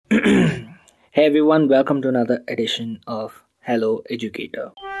Hey everyone, welcome to another edition of Hello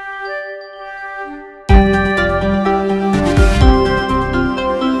Educator.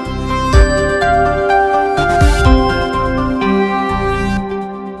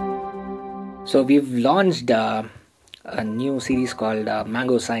 So, we've launched a new series called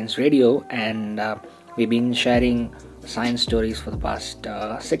Mango Science Radio, and we've been sharing science stories for the past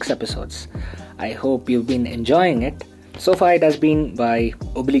 6 episodes. I hope you've been enjoying it. So far, it has been by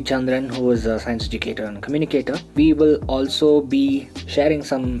Ubli Chandran, who is a science educator and communicator. We will also be sharing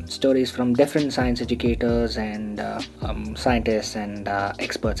some stories from different science educators and scientists and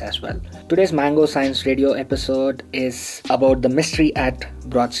experts as well. Today's Mango Science Radio episode is about the mystery at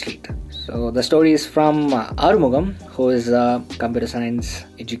Broad Street. So the story is from Arumugam, who is a computer science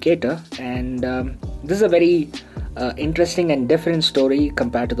educator, and this is a very interesting and different story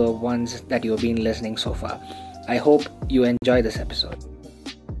compared to the ones that you've been listening so far. I hope you enjoy this episode.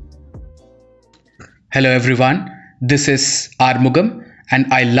 Hello everyone, this is Armugam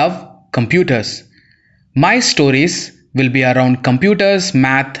and I love computers. My stories will be around computers,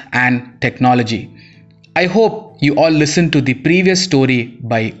 math and technology. I hope you all listened to the previous story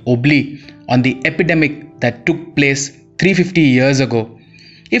by Obli on the epidemic that took place 350 years ago.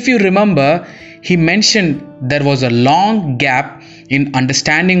 If you remember, he mentioned there was a long gap in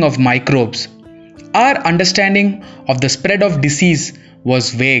understanding of microbes. Our understanding of the spread of disease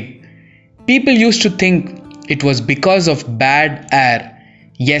was vague. People used to think it was because of bad air.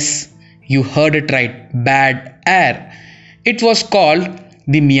 Yes, you heard it right, bad air. It was called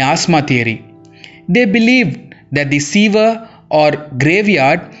the miasma theory. They believed that the sewer or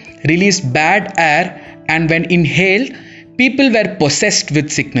graveyard released bad air, and when inhaled, people were possessed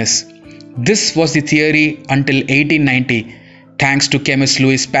with sickness. This was the theory until 1890. Thanks to chemist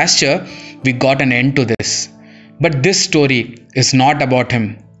Louis Pasteur, we got an end to this. But this story is not about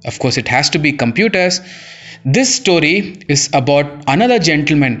him. Of course, it has to be computers. This story is about another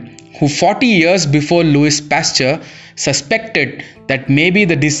gentleman who 40 years before Louis Pasteur suspected that maybe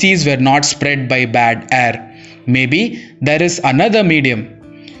the disease were not spread by bad air. Maybe there is another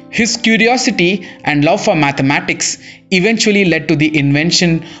medium. His curiosity and love for mathematics eventually led to the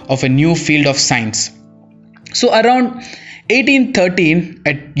invention of a new field of science. So around 1813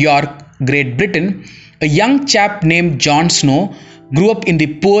 at York, Great Britain, a young chap named John Snow grew up in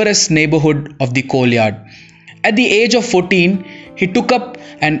the poorest neighborhood of the coal yard. At the age of 14, he took up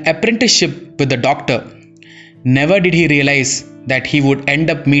an apprenticeship with a doctor. Never did he realize that he would end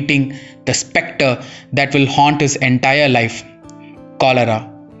up meeting the spectre that will haunt his entire life: cholera.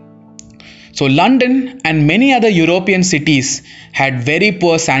 So London and many other European cities had very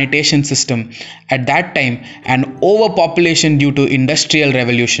poor sanitation system at that time and overpopulation due to industrial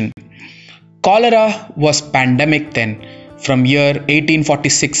revolution. Cholera was pandemic then, from year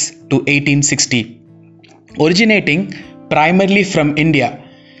 1846 to 1860, originating primarily from India,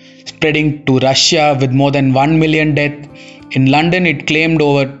 spreading to Russia with more than 1 million deaths. In London, it claimed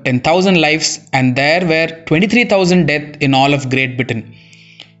over 10,000 lives, and there were 23,000 deaths in all of Great Britain.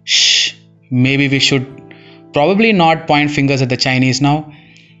 Shh, maybe we should probably not point fingers at the Chinese now.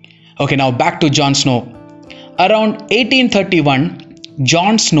 Okay, now back to John Snow. Around 1831,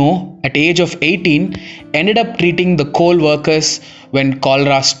 John Snow, at age of 18, ended up treating the coal workers when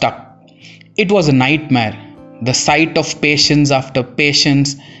cholera struck. It was a nightmare. The sight of patients after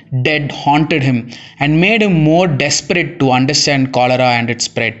patients dead haunted him and made him more desperate to understand cholera and its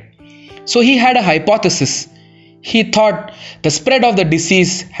spread. So he had a hypothesis. He thought the spread of the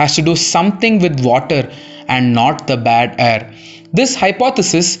disease has to do something with water and not the bad air. This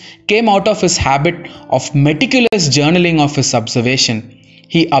hypothesis came out of his habit of meticulous journaling of his observation.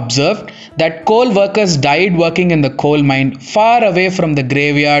 He observed that coal workers died working in the coal mine far away from the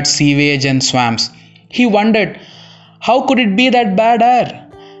graveyard, sewage and swamps. He wondered, how could it be that bad air?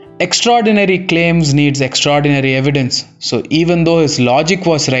 Extraordinary claims needs extraordinary evidence. So even though his logic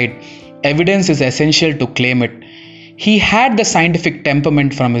was right, evidence is essential to claim it. He had the scientific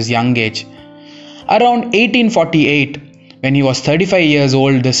temperament from his young age. Around 1848, when he was 35 years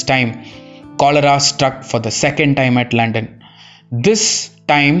old this time, cholera struck for the second time at London. This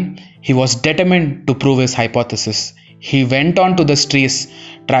time, he was determined to prove his hypothesis. He went on to the streets,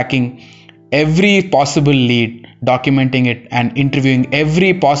 tracking every possible lead, documenting it and interviewing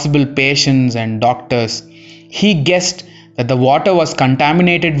every possible patients and doctors. He guessed that the water was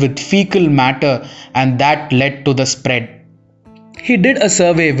contaminated with fecal matter and that led to the spread. He did a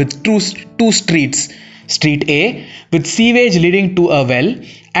survey with two streets, Street A with sewage leading to a well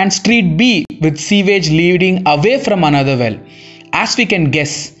and Street B with sewage leading away from another well. As we can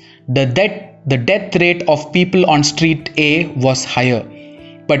guess, the death rate of people on Street A was higher.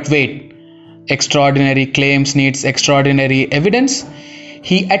 But wait, extraordinary claims needs extraordinary evidence.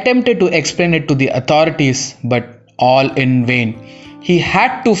 He attempted to explain it to the authorities, but all in vain. He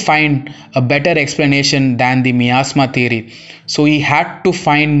had to find a better explanation than the miasma theory. So he had to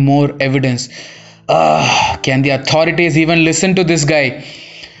find more evidence. Can the authorities even listen to this guy?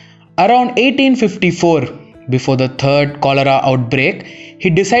 Around 1854, before the third cholera outbreak, he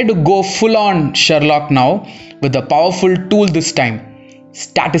decided to go full on Sherlock now with a powerful tool this time: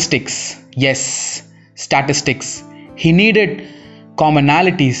 statistics. Yes, statistics. He needed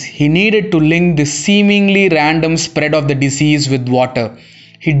commonalities. He needed to link the seemingly random spread of the disease with water.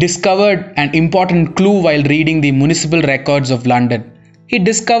 He discovered an important clue while reading the municipal records of London. He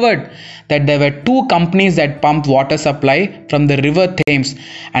discovered that there were two companies that pumped water supply from the River Thames,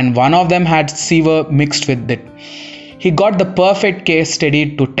 and one of them had sewer mixed with it. He got the perfect case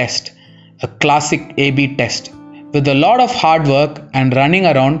study to test, a classic A/B test. With a lot of hard work and running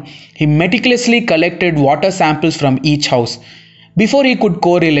around, he meticulously collected water samples from each house. Before he could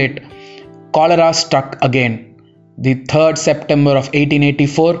correlate, cholera struck again. The 3rd September of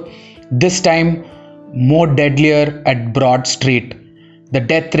 1884, this time more deadlier at Broad Street. The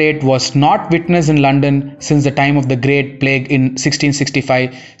death rate was not witnessed in London since the time of the Great Plague in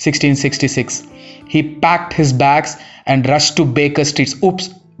 1665-1666. He packed his bags and rushed to Baker Street.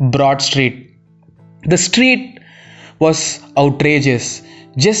 Broad Street. The street was outrageous.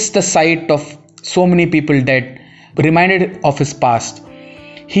 Just the sight of so many people dead reminded of his past.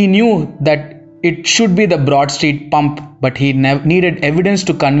 He knew that it should be the Broad Street pump, but he needed evidence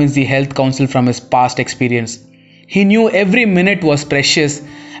to convince the Health Council from his past experience. He knew every minute was precious,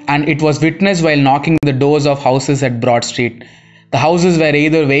 and it was witnessed while knocking the doors of houses at Broad Street. The houses were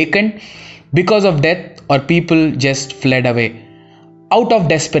either vacant because of death or people just fled away. Out of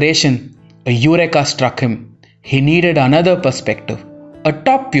desperation, a eureka struck him. He needed another perspective, a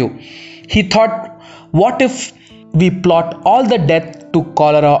top view. He thought, what if we plot all the death to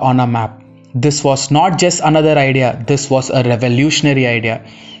cholera on a map? This was not just another idea, this was a revolutionary idea.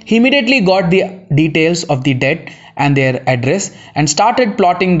 He immediately got the details of the dead and their address and started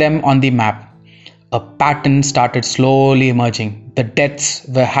plotting them on the map. A pattern started slowly emerging. The deaths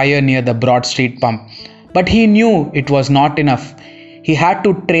were higher near the Broad Street pump. But he knew it was not enough. He had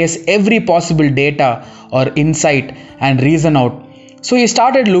to trace every possible data or insight and reason out. So he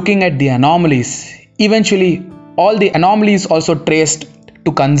started looking at the anomalies. Eventually, all the anomalies also traced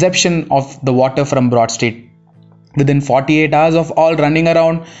to consumption of the water from Broad Street. Within 48 hours of all running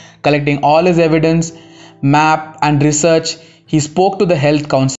around, collecting all his evidence, map and research, he spoke to the Health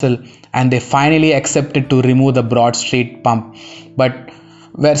Council and they finally accepted to remove the Broad Street pump, but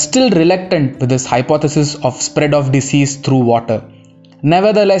were still reluctant with his hypothesis of spread of disease through water.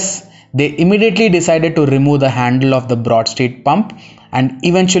 Nevertheless, they immediately decided to remove the handle of the Broad Street pump, and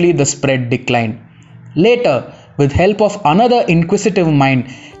eventually the spread declined. Later, with help of another inquisitive mind,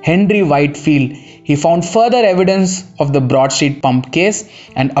 Henry Whitefield, he found further evidence of the Broad Street pump case,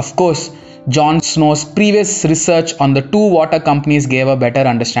 and of course, John Snow's previous research on the two water companies gave a better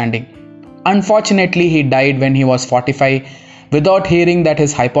understanding. Unfortunately, he died when he was 45 without hearing that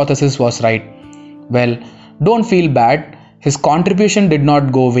his hypothesis was right. Well, don't feel bad. His contribution did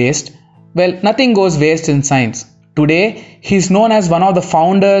not go waste. Well, nothing goes waste in science. Today, he is known as one of the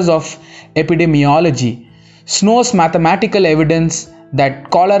founders of epidemiology. Snow's mathematical evidence that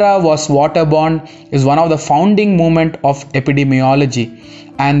cholera was waterborne is one of the founding movement of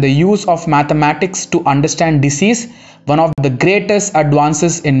epidemiology, and the use of mathematics to understand disease, one of the greatest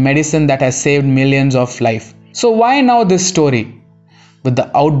advances in medicine that has saved millions of lives. So why now this story? With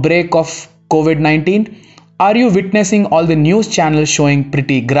the outbreak of COVID-19, are you witnessing all the news channels showing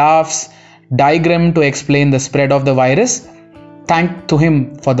pretty graphs, diagram to explain the spread of the virus? Thank to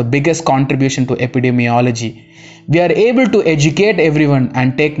him for the biggest contribution to epidemiology. We are able to educate everyone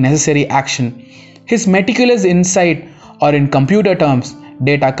and take necessary action. His meticulous insight, or in computer terms,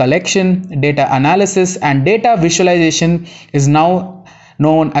 data collection, data analysis and data visualization, is now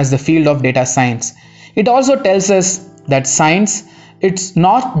known as the field of data science. It also tells us that science, it's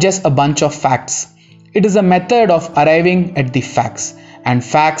not just a bunch of facts. It is a method of arriving at the facts, and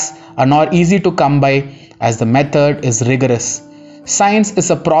facts are not easy to come by as the method is rigorous. Science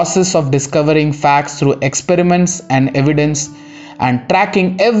is a process of discovering facts through experiments and evidence and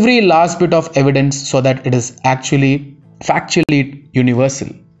tracking every last bit of evidence so that it is actually factually universal.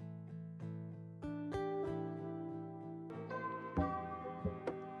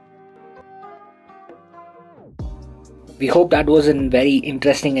 We hope that was a very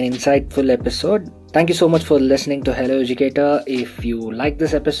interesting and insightful episode. Thank you so much for listening to Hello Educator. If you like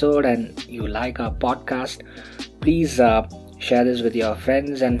this episode and you like our podcast, please Share this with your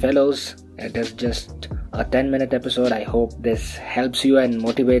friends and fellows. It is just a 10-minute episode. I hope this helps you and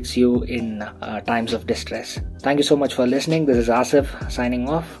motivates you in times of distress. Thank you so much for listening. This is Asif signing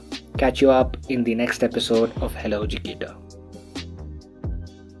off. Catch you up in the next episode of Hello Educator.